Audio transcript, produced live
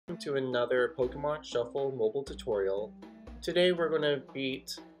to another Pokemon Shuffle mobile tutorial. Today we're going to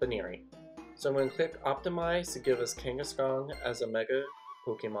beat Buneary. So I'm going to click Optimize to give us Kangaskhan as a Mega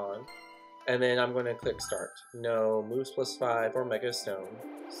Pokemon. And then I'm going to click Start. No moves +5 or Mega Stone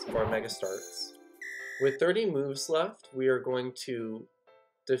or Mega Starts. With 30 moves left, we are going to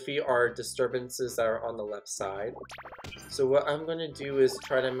defeat our disturbances that are on the left side. So what I'm going to do is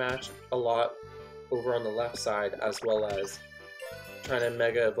try to match a lot over on the left side, as well as trying to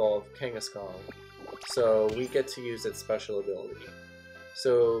Mega Evolve Kangaskhan. So we get to use its special ability.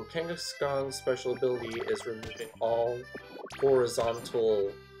 So Kangaskhan's special ability is removing all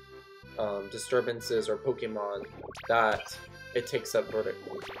horizontal disturbances or Pokemon that it takes up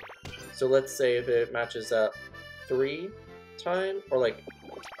vertically. So let's say if it matches up 3 times, or like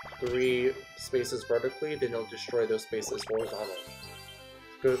 3 spaces vertically, then it'll destroy those spaces horizontally.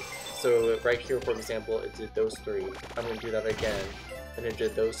 Good. So right here, for example, it did those 3. I'm going to do that again, and it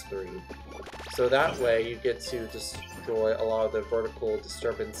did those 3. So that way you get to destroy a lot of the vertical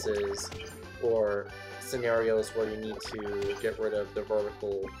disturbances or scenarios where you need to get rid of the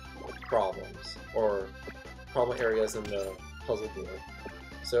vertical problems or problem areas in the puzzle board.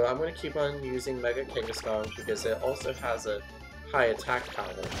 So I'm going to keep on using Mega Kangaskhan because it also has a high attack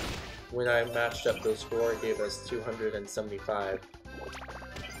power. When I matched up those 4, it gave us 275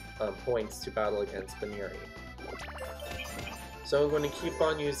 points to battle against Buneary. So I'm going to keep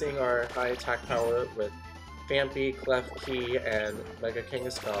on using our high attack power with Phanpy, Klefki, and Mega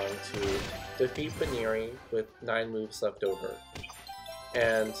Kangaskhan to defeat Buneary with 9 moves left over.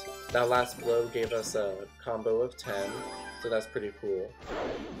 And that last blow gave us a combo of 10, so that's pretty cool.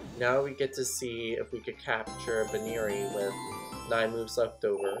 Now we get to see if we could capture Buneary with 9 moves left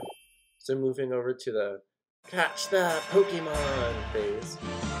over. So moving over to the Catch That Pokemon phase.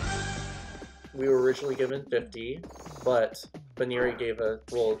 We were originally given 50, but Buneary gave us,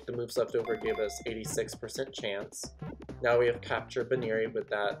 well, the moves left over gave us 86% chance. Now we have captured Buneary with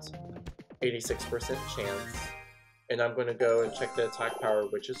that 86% chance. And I'm going to go and check the attack power,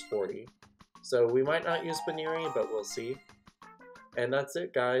 which is 40. So we might not use Buneary, but we'll see. And that's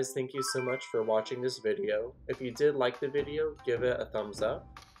it, guys. Thank you so much for watching this video. If you did like the video, give it a thumbs up.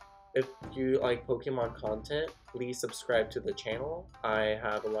 If you like Pokemon content, please subscribe to the channel. I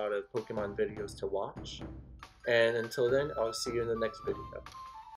have a lot of Pokemon videos to watch. And until then, I'll see you in the next video.